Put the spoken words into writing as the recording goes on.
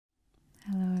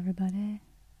everybody.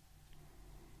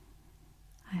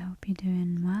 I hope you're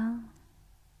doing well,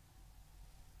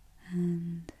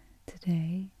 and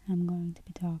today I'm going to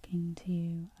be talking to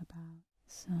you about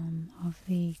some of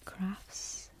the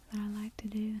crafts that I like to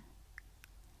do.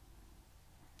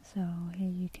 So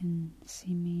here you can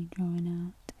see me drawing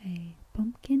out a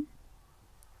pumpkin,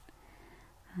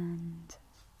 and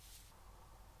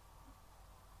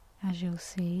as you'll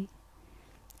see,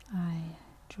 I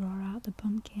draw out the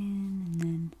pumpkin and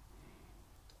then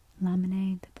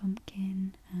laminate the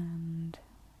pumpkin and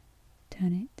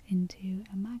turn it into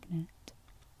a magnet.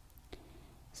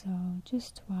 So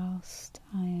just whilst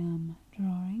I am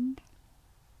drawing,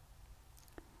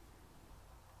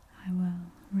 I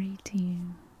will read to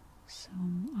you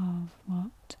some of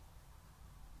what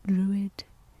Druid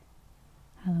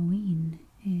Halloween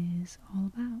is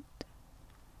all about.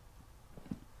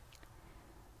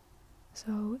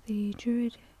 So the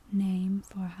Druid name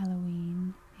for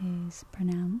Halloween is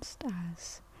pronounced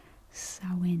as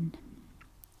Samhuinn,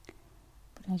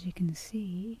 but as you can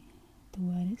see, the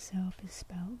word itself is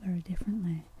spelled very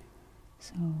differently,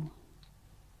 so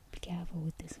be careful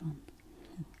with this one.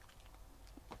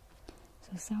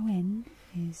 So Samhuinn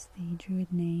is the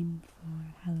Druid name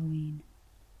for Halloween.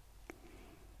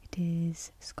 It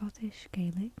is Scottish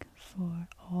Gaelic for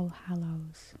All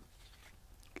Hallows.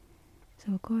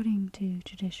 So according to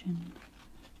tradition,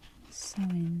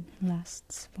 Samhain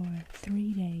lasts for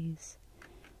 3 days,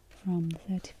 from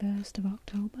the 31st of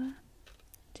October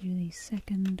to the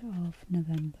 2nd of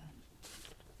November.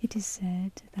 It is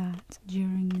said that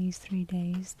during these 3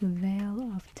 days the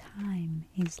veil of time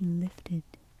is lifted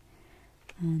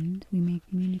and we may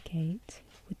communicate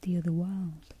with the other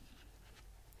world.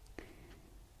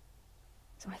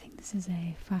 So I think this is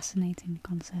a fascinating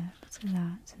concept,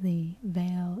 that the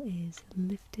veil is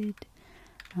lifted,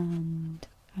 and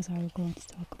as I will go on to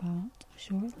talk about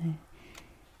shortly,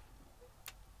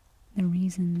 the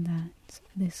reason that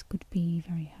this could be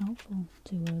very helpful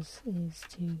to us is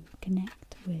to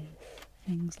connect with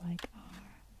things like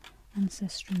our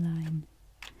ancestry line,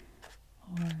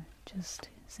 or just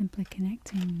simply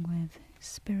connecting with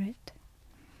spirit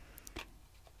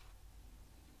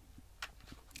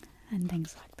and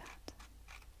things like that.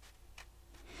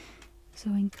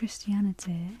 So in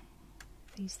Christianity,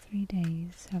 these 3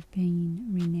 days have been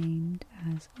renamed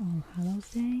as All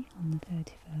Hallows Day on the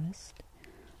 31st,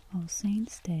 All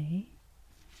Saints Day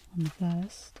on the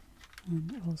 1st,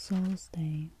 and All Souls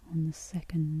Day on the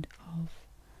 2nd of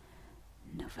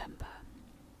November.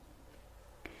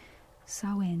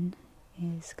 Samhain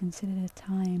is considered a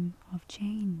time of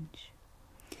change,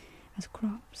 as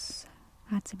crops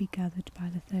had to be gathered by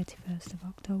the 31st of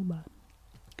October.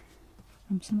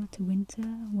 From summer to winter,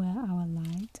 where our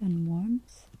light and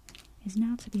warmth is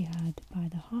now to be had by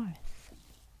the hearth.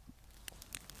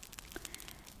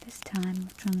 This time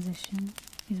of transition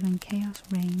is when chaos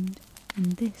reigned,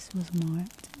 and this was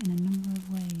marked in a number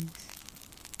of ways,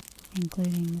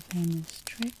 including the famous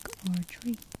trick or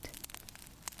treat.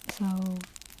 So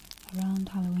around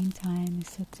Halloween time is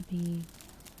said to be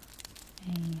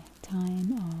a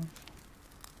time of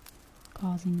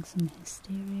causing some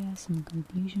hysteria, some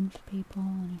confusion for people,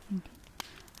 and I think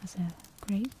it has a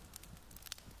great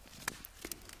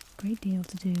deal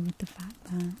to do with the fact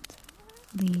that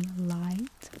the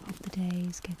light of the day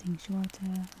is getting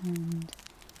shorter, and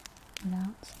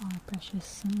without our precious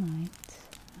sunlight,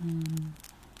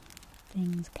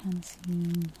 things can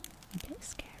seem a bit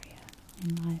scarier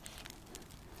in life.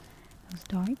 Those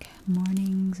dark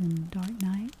mornings and dark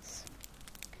nights.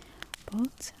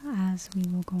 But as we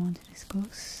will go on to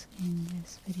discuss in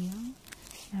this video,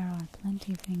 there are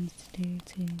plenty of things to do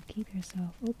to keep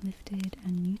yourself uplifted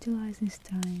and utilise this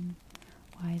time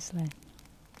wisely.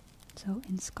 So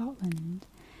in Scotland,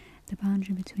 the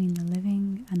boundary between the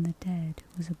living and the dead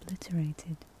was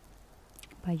obliterated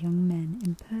by young men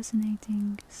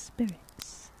impersonating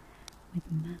spirits with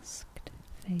masked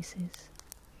faces.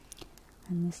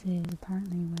 And this is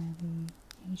apparently where the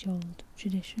age-old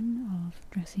tradition of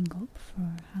dressing up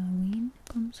for Halloween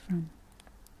comes from.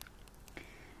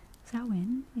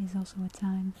 Samhain is also a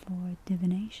time for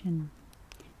divination,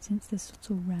 since the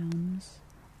subtle realms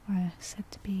are said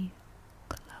to be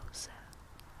closer.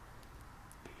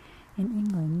 In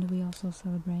England, we also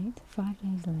celebrate 5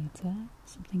 days later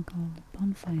something called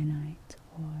Bonfire Night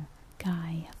or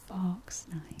Guy Fawkes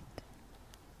Night.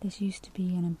 This used to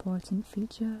be an important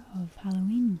feature of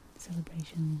Halloween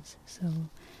celebrations, so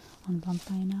on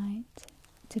Bonfire Night,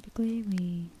 typically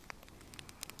we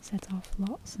set off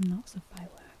lots and lots of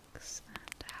fireworks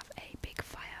and have a big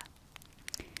fire.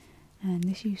 And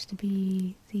this used to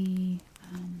be the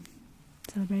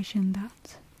celebration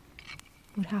that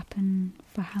would happen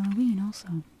for Halloween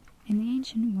also. In the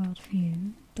ancient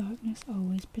worldview, darkness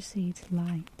always precedes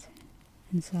light,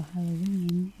 and so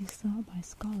Halloween is thought by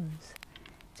scholars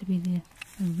to be the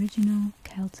original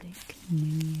Celtic New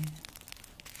Year.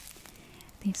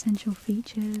 The essential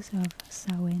features of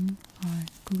Samhain are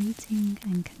greeting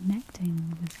and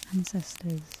connecting with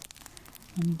ancestors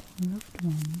and loved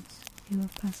ones who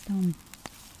have passed on.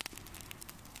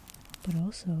 But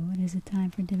also it is a time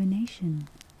for divination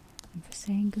and for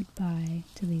saying goodbye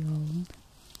to the old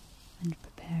and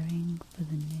preparing for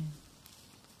the new.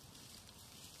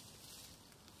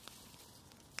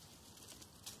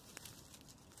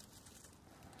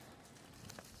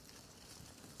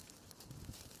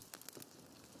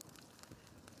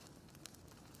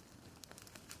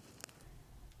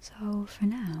 So for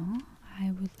now,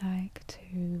 I would like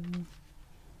to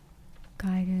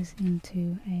guide us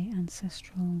into an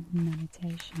ancestral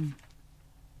meditation.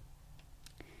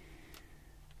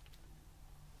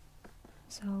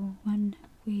 So when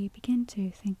we begin to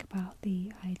think about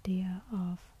the idea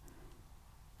of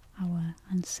our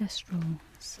ancestral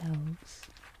selves,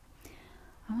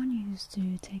 I want you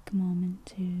to take a moment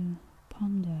to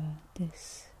ponder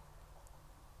this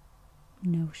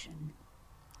notion.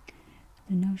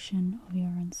 The notion of your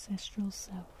ancestral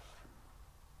self.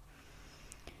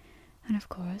 And of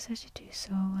course, as you do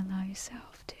so, allow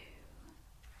yourself to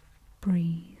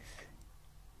breathe.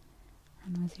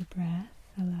 And with your breath,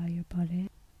 allow your body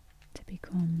to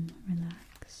become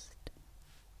relaxed.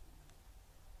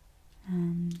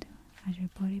 And as your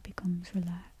body becomes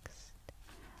relaxed,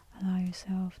 allow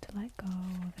yourself to let go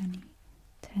of any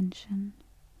tension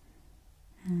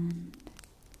and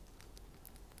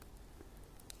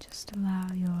just allow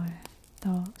your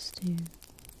thoughts to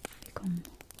become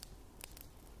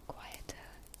quieter.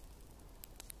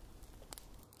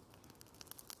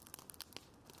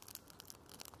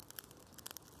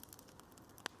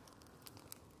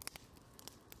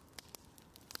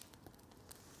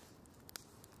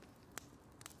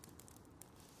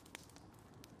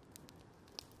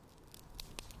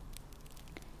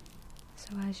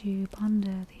 So as you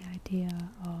ponder the idea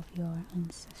of your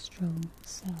ancestral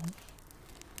self,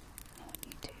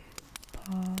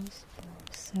 pause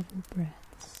for several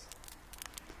breaths,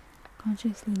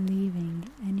 consciously leaving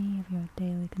any of your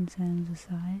daily concerns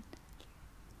aside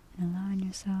and allowing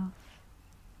yourself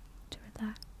to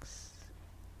relax.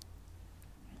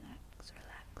 Relax,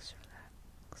 relax,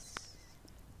 relax.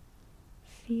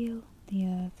 Feel the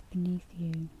earth beneath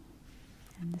you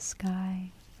and the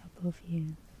sky above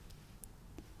you.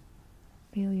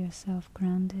 Feel yourself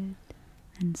grounded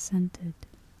and centered.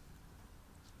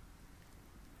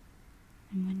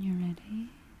 And when you're ready,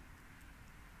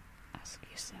 ask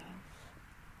yourself,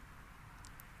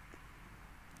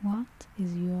 what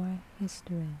is your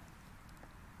history?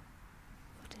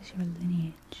 What is your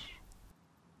lineage?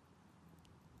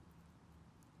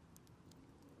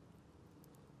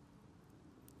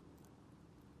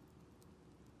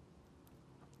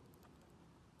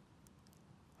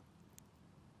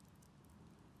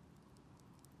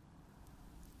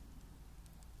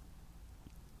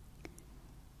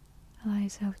 Allow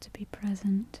yourself to be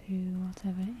present to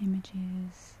whatever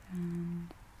images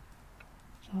and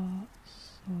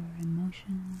thoughts or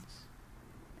emotions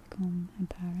become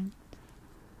apparent.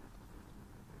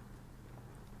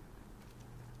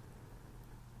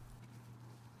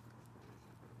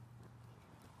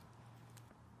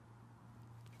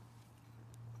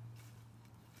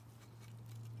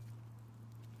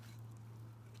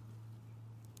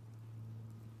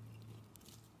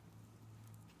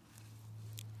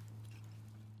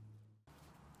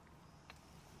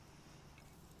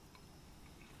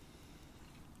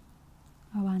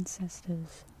 Our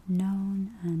ancestors,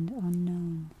 known and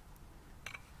unknown,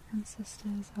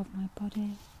 ancestors of my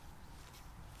body,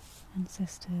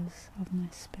 ancestors of my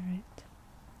spirit,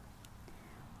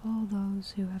 all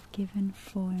those who have given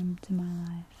form to my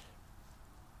life,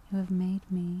 who have made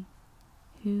me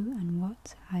who and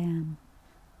what I am,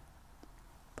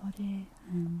 body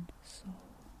and soul.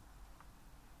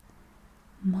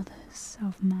 Mothers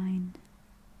of mine,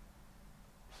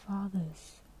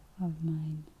 fathers of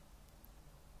mine,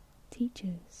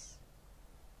 teachers,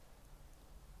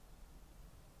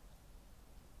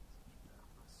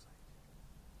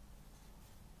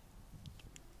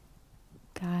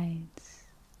 guides,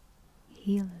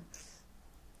 healers,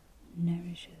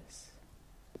 nourishers,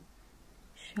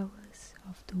 showers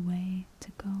of the way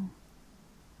to go,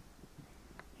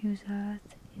 whose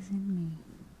earth is in me,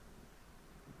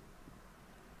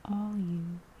 all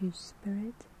you whose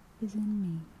spirit is in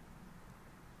me.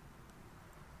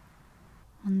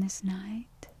 On this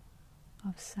night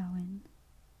of Samhain,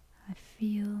 I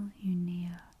feel you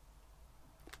near.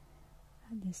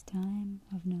 At this time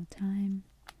of no time,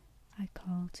 I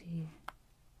call to you.